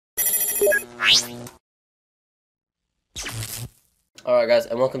Alright guys,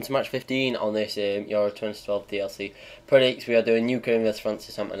 and welcome to match 15 on this Euro 2012 DLC Predicts. We are doing Ukraine vs France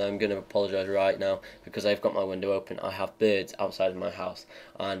this time, and I'm going to apologise right now because I've got my window open. I have birds outside of my house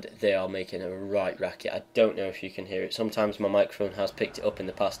and they are making a right racket. I don't know if you can hear it. Sometimes my microphone has picked it up in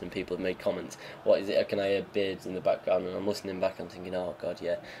the past and people have made comments. What is it? Can I hear birds in the background? And I'm listening back and I'm thinking, oh god,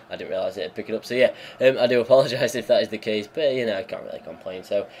 yeah, I didn't realise it'd pick it up. So yeah, I do apologise if that is the case, but you know, I can't really complain.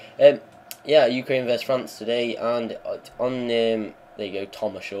 So yeah, Ukraine vs France today, and on there you go,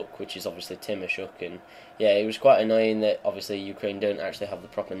 Tomashuk, which is obviously Timashuk, and yeah, it was quite annoying that obviously Ukraine don't actually have the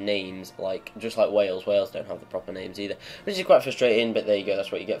proper names, like just like Wales don't have the proper names either, which is quite frustrating. But there you go,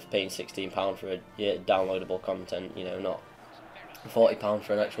 that's what you get for paying £16 for a downloadable content, you know, not £40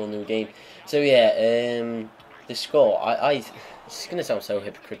 for an actual new game. So yeah, the score, it's going to sound so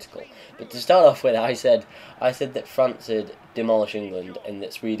hypocritical, but to start off with, I said that France would demolish England and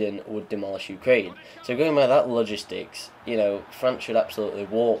that Sweden would demolish Ukraine. So going by that logistics, you know, France should absolutely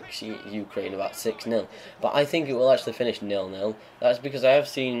walk Ukraine about 6-0. But I think it will actually finish 0-0. That's because I have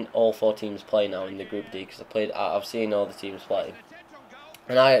seen all 4 teams play now in the Group D, because I've seen all the teams play,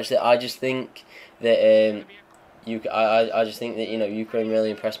 and I just think that I just think that, you know, Ukraine really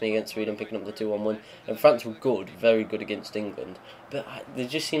impressed me against Sweden, picking up the 2-1 win, and France were good, very good against England. But there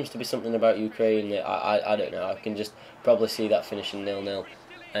just seems to be something about Ukraine that I don't know. I can just probably see that finishing 0-0,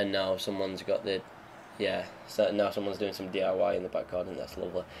 and now someone's got the so now someone's doing some DIY in the back garden. That's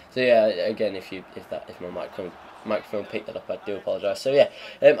lovely. So yeah, again, if my microphone picked that up, I do apologise. So yeah,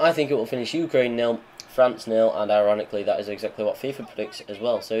 I think it will finish Ukraine 0, France 0, and ironically that is exactly what FIFA predicts as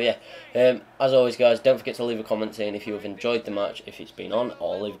well. So yeah, as always guys, don't forget to leave a comment saying if you have enjoyed the match, if it's been on,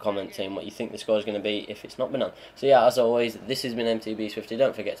 or leave a comment saying what you think the score is going to be if it's not been on. So yeah, as always, this has been MTBSwifty.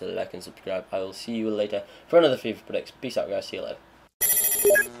 Don't forget to like and subscribe. I will see you later for another FIFA predicts. Peace out guys, see you later.